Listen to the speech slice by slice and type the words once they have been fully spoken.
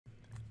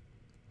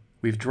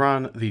We've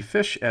drawn the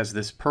fish as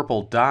this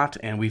purple dot,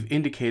 and we've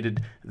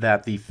indicated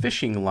that the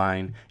fishing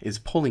line is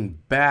pulling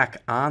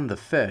back on the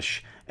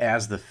fish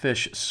as the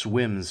fish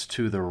swims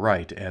to the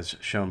right, as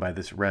shown by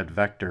this red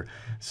vector.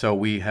 So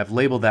we have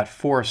labeled that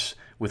force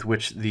with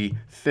which the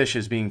fish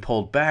is being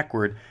pulled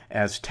backward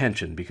as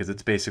tension, because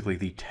it's basically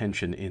the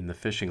tension in the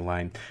fishing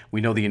line.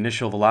 We know the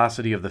initial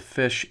velocity of the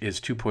fish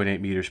is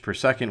 2.8 meters per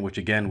second, which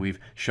again we've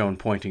shown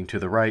pointing to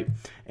the right,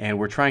 and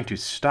we're trying to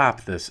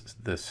stop this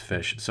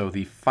fish. So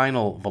the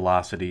final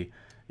velocity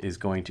is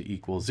going to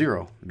equal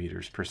 0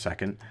 meters per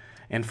second.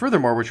 And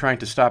furthermore, we're trying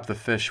to stop the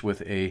fish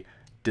with a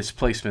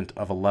displacement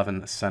of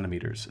 11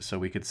 centimeters. So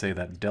we could say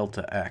that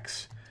delta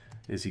x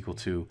is equal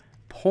to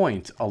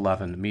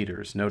 0.11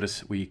 meters.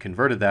 Notice we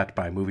converted that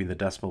by moving the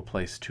decimal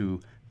place 2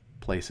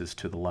 places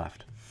to the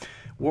left.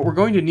 What we're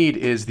going to need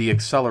is the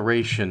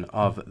acceleration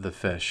of the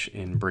fish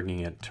in bringing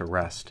it to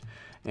rest.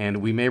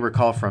 And we may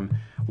recall from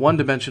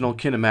one-dimensional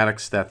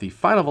kinematics that the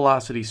final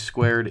velocity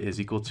squared is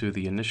equal to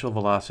the initial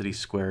velocity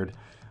squared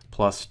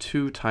plus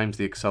 2 times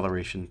the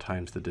acceleration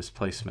times the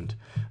displacement.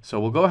 So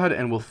we'll go ahead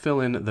and we'll fill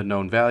in the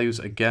known values.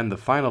 Again, the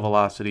final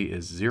velocity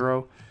is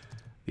 0.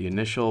 The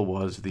initial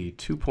was the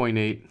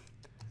 2.8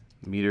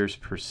 meters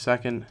per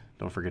second.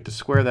 Don't forget to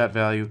square that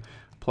value,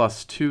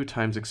 plus 2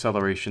 times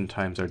acceleration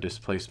times our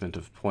displacement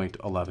of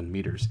 0.11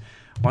 meters.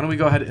 Why don't we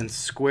go ahead and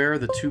square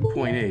the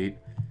 2.8,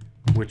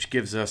 which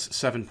gives us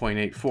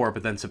 7.84,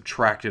 but then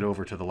subtract it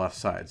over to the left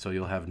side. So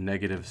you'll have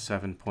negative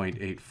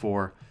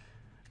 7.84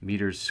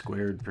 meters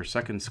squared per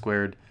second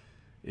squared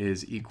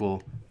is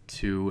equal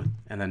to,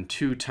 and then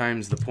 2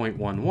 times the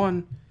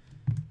 0.11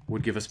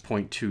 would give us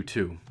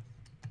 0.22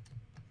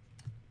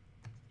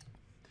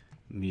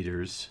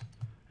 meters,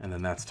 and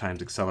then that's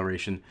times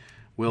acceleration.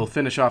 We'll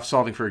finish off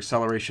solving for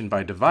acceleration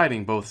by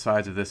dividing both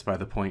sides of this by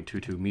the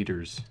 0.22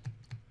 meters.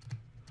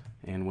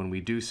 And when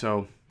we do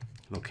so,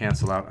 they'll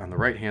cancel out on the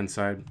right-hand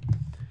side.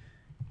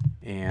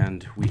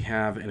 And we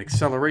have an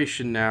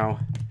acceleration now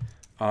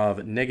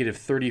of negative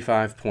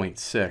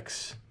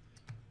 35.6.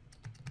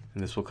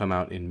 And this will come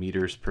out in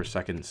meters per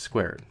second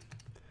squared.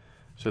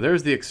 So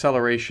there's the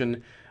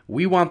acceleration.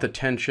 We want the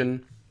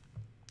tension.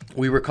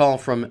 We recall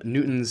from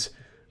Newton's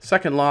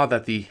second law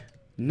that the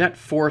net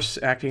force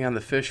acting on the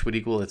fish would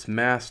equal its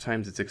mass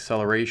times its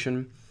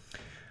acceleration.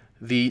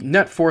 The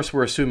net force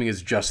we're assuming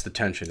is just the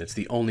tension. It's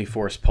the only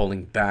force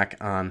pulling back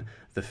on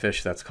the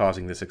fish that's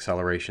causing this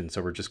acceleration.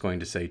 So we're just going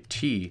to say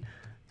T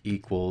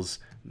equals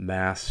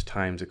mass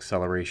times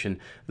acceleration.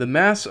 The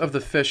mass of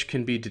the fish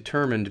can be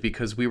determined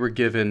because we were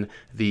given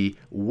the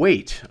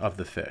weight of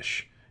the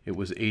fish. It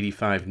was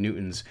 85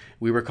 newtons.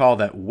 We recall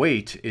that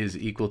weight is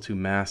equal to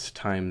mass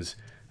times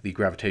the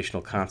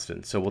gravitational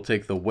constant. So we'll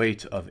take the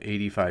weight of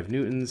 85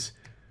 newtons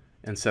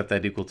and set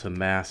that equal to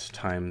mass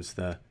times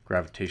the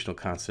gravitational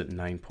constant,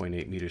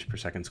 9.8 meters per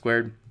second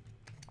squared.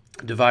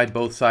 Divide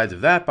both sides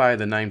of that by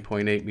the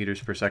 9.8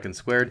 meters per second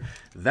squared.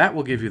 That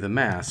will give you the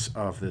mass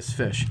of this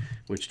fish,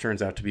 which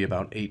turns out to be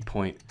about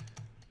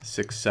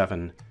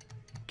 8.67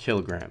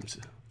 kilograms.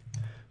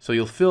 So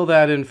you'll fill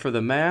that in for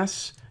the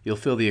mass, you'll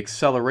fill the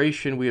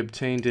acceleration we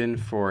obtained in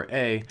for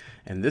A,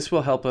 and this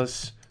will help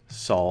us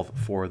solve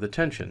for the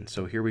tension.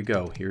 So here we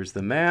go. Here's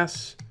the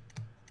mass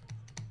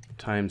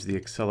times the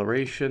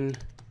acceleration.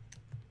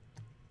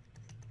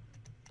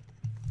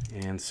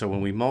 And so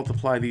when we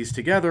multiply these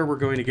together, we're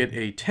going to get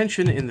a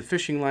tension in the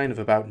fishing line of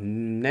about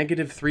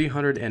negative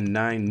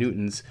 309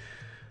 newtons.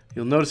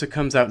 You'll notice it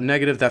comes out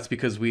negative. That's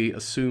because we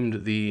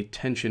assumed the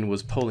tension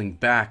was pulling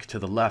back to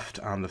the left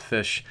on the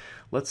fish.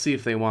 Let's see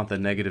if they want the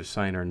negative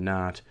sign or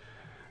not.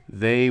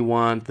 They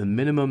want the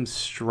minimum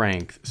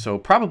strength. So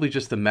probably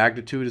just the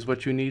magnitude is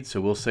what you need.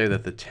 So we'll say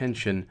that the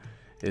tension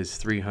is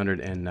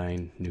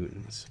 309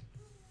 newtons.